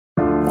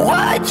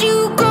Why'd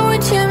you go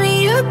and tear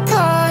me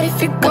apart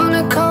if you're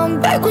gonna come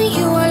back when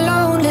you are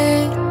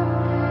lonely?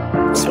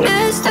 It's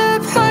messed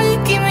up how you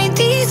give me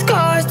these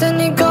scars, then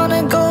you're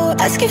gonna go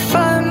ask if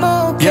I'm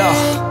okay. Yeah,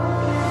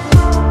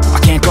 I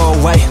can't go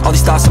away. All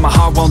these thoughts in my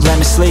heart won't let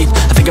me sleep.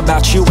 I think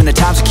about you and the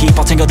times we keep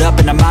all tangled up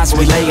in our minds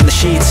when we lay in the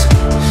sheets.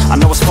 I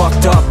know it's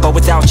fucked up, but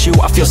without you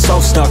I feel so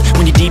stuck.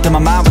 When you're deep in my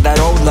mind with that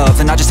old love,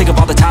 and I just think of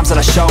all the times that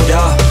I showed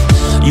up.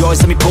 You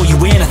always let me pull you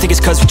in, I think it's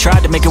cause we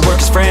tried to make it work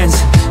as friends.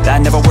 That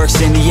never works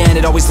in the end,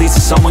 it always leads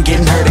to someone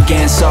getting hurt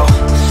again. So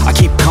I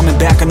keep coming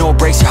back, I know it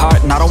breaks your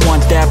heart and I don't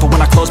want that. But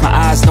when I close my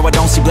eyes, no I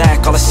don't see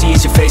black. All I see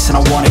is your face and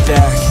I want it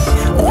back.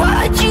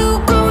 Why'd you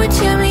go and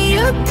tear me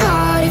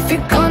apart if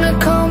you're gonna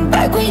come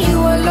back when you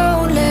are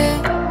lonely?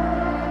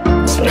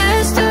 It's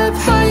messed up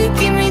how you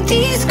give me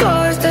these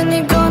scars, then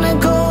you're gonna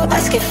go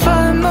ask if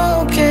I'm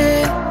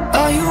okay.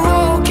 Are you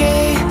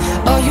okay?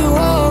 Are you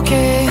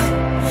okay?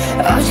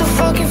 I'm so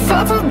fucking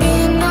far from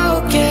being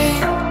okay.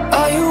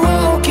 Are you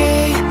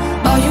okay?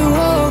 Are you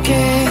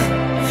okay?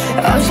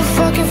 I'm so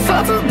fucking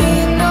far from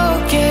being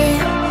okay.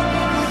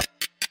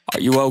 Are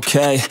you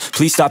okay?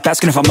 Please stop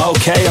asking if I'm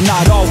okay. I'm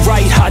not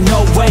alright,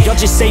 no way. I'll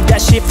just save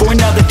that shit for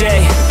another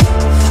day.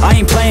 I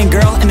ain't playing,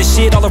 girl, and the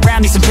shit all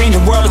around needs some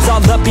changing. World, it's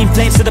all up in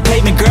flames to the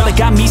pavement, girl. It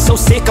got me so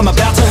sick, I'm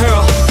about to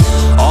hurl.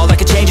 All I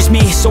can change is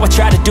me, so I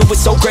try to do it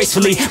so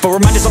gracefully. But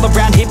reminders all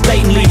around hit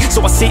blatantly,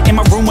 so I sit in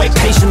my room, wait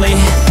patiently.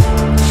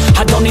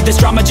 I don't need this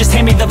drama, just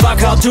hand me the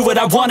vodka. I'll do what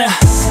I wanna,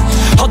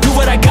 I'll do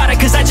what I gotta,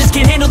 cause I just